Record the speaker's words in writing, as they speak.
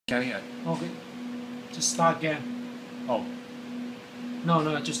Scanning it. Okay. Just start again. Oh.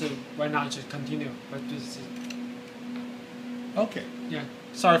 No, just right now, just continue. But just, Okay. yeah.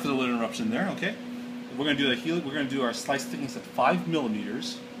 Sorry for the little interruption there. Okay. We're going to do the helic. We're going to do our slice thickness at 5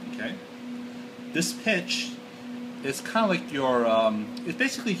 millimeters. Okay. This pitch is kind of like your. It's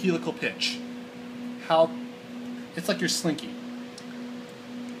basically helical pitch. It's like your slinky.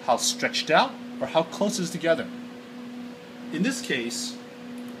 How stretched out or how close is together. In this case,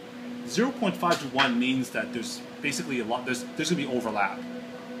 0.5 to 1 means that there's basically a lot. There's going to be overlap.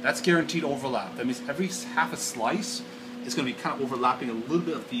 That's guaranteed overlap. That means every half a slice is going to be kind of overlapping a little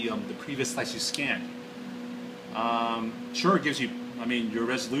bit of the previous slice you scanned. Sure, it gives you. I mean, your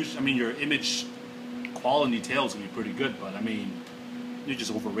resolution. I mean, your image quality detail is going to be pretty good, but I mean, you're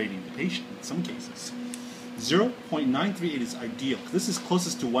just overrating the patient in some cases. 0.938 is ideal. This is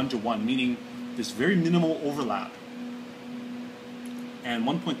closest to 1 to 1, meaning there's very minimal overlap. And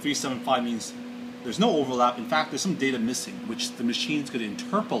 1.375 means there's no overlap. In fact, there's some data missing, which the machine's going to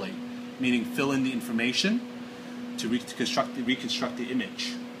interpolate, meaning fill in the information to reconstruct the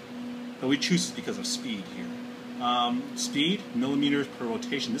image. But we choose it because of speed here. Speed, millimeters per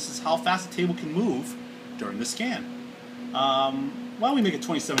rotation. This is how fast the table can move during the scan. Why don't we make it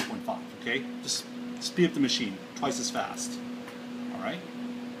 27.5, okay? Just speed up the machine twice as fast. All right.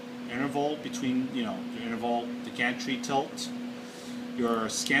 Interval between, your interval, the gantry tilt, your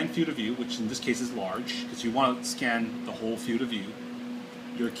scan field of view, which in this case is large because you want to scan the whole field of view.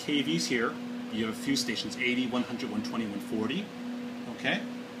 Your KVs here, you have a few stations, 80, 100, 120, 140. Okay.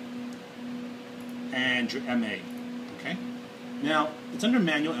 And your MA. Okay. Now it's under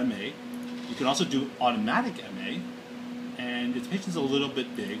manual MA. You can also do automatic MA. And if the patient's a little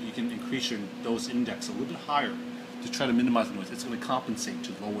bit big, you can increase your dose index a little bit higher to try to minimize the noise. It's going to compensate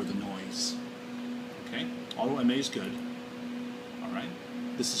to lower the noise. Okay? Auto MA is good. Alright?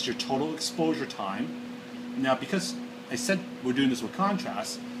 This is your total exposure time. Now, because I said we're doing this with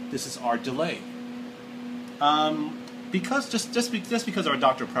contrast, this is our delay. Because just because of our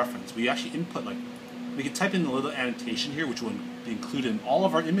doctor preference, we actually input, we can type in a little annotation here, which will be included in all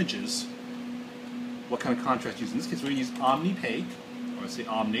of our images. What kind of contrast use? In this case, we're going to use OmniPake, or let's say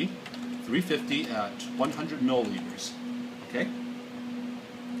Omni, 350 at 100 milliliters. Okay?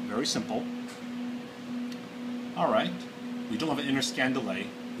 Very simple. Alright. We don't have an inner scan delay.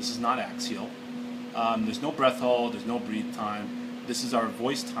 This is not axial. There's no breath hold, there's no breathe time. This is our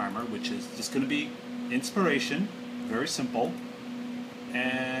voice timer, which is just going to be inspiration. Very simple.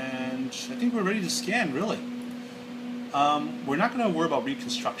 And I think we're ready to scan, really. We're not going to worry about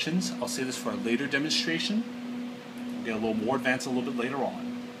reconstructions. I'll say this for a later demonstration. We'll get a little more advanced a little bit later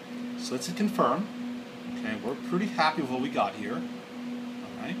on. So let's hit confirm. Okay, we're pretty happy with what we got here.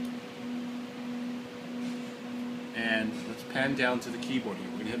 Alright. And let's pan down to the keyboard here.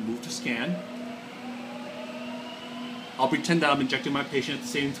 We're going to hit move to scan. I'll pretend that I'm injecting my patient at the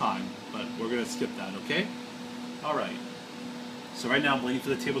same time, but we're going to skip that, okay? Alright. So right now I'm waiting for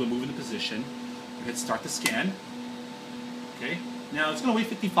the table to move into position. We're going to hit start the scan. Okay. Now it's going to wait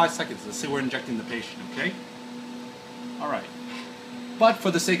 55 seconds. Let's say we're injecting the patient, okay? Alright. But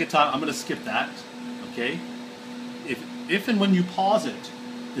for the sake of time, I'm going to skip that, okay? If and when you pause it,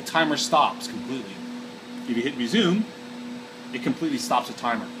 the timer stops completely. If you hit resume, it completely stops the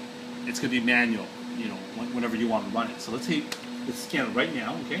timer. It's going to be manual, whenever you want to run it. So let's scan it right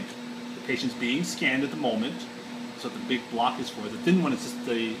now, okay? The patient's being scanned at the moment. So the big block is for. The thin one is just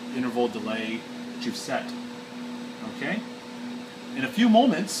the interval delay that you've set, okay? In a few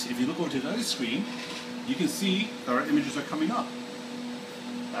moments, if you look over to the other screen, you can see that our images are coming up.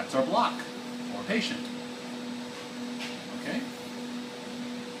 That's our block, for our patient. Okay?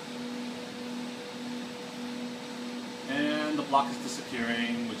 And the block is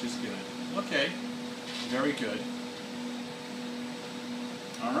disappearing, which is good. Okay, very good.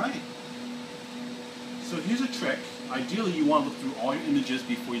 Alright. So here's a trick. Ideally, you want to look through all your images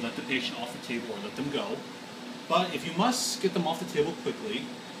before you let the patient off the table or let them go. But if you must get them off the table quickly,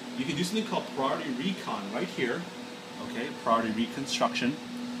 you can do something called priority recon right here. Okay, priority reconstruction,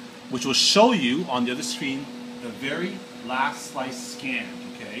 which will show you on the other screen the very last slice scan.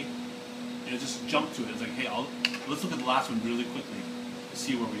 Okay, and it'll just jump to it. It's like, hey, let's look at the last one really quickly to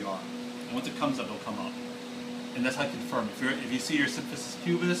see where we are. And once it comes up, it'll come up. And that's how I confirm. If you see your symphysis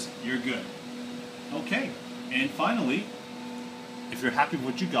pubis, you're good. Okay, and finally, if you're happy with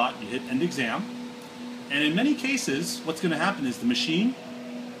what you got, you hit end exam. And in many cases, what's going to happen is the machine,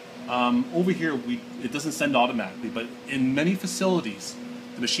 over here, it doesn't send automatically, but in many facilities,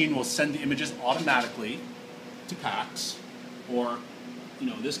 the machine will send the images automatically to PACS, or,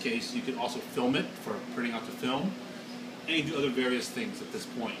 in this case, you could also film it for printing out the film. and you do other various things at this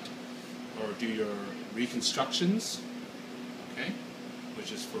point. Or do your reconstructions, okay,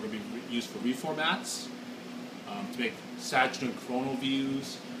 which is going to be used for reformats, to make sagittal and coronal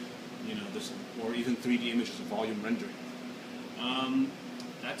views, you know, this, or even 3D images of volume rendering.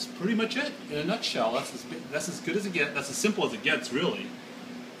 That's pretty much it in a nutshell. That's as good as it gets. That's as simple as it gets, really.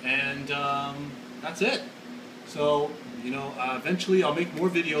 And that's it. So, you know, eventually I'll make more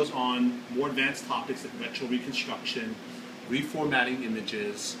videos on more advanced topics like retro reconstruction, reformatting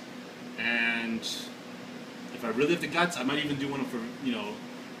images, and if I really have the guts, I might even do one for, you know,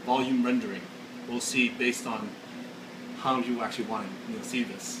 volume rendering. We'll see based on how you actually want to, you know, see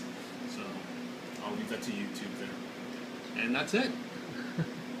this. So I'll leave that to YouTube there. And that's it.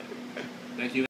 Thank you.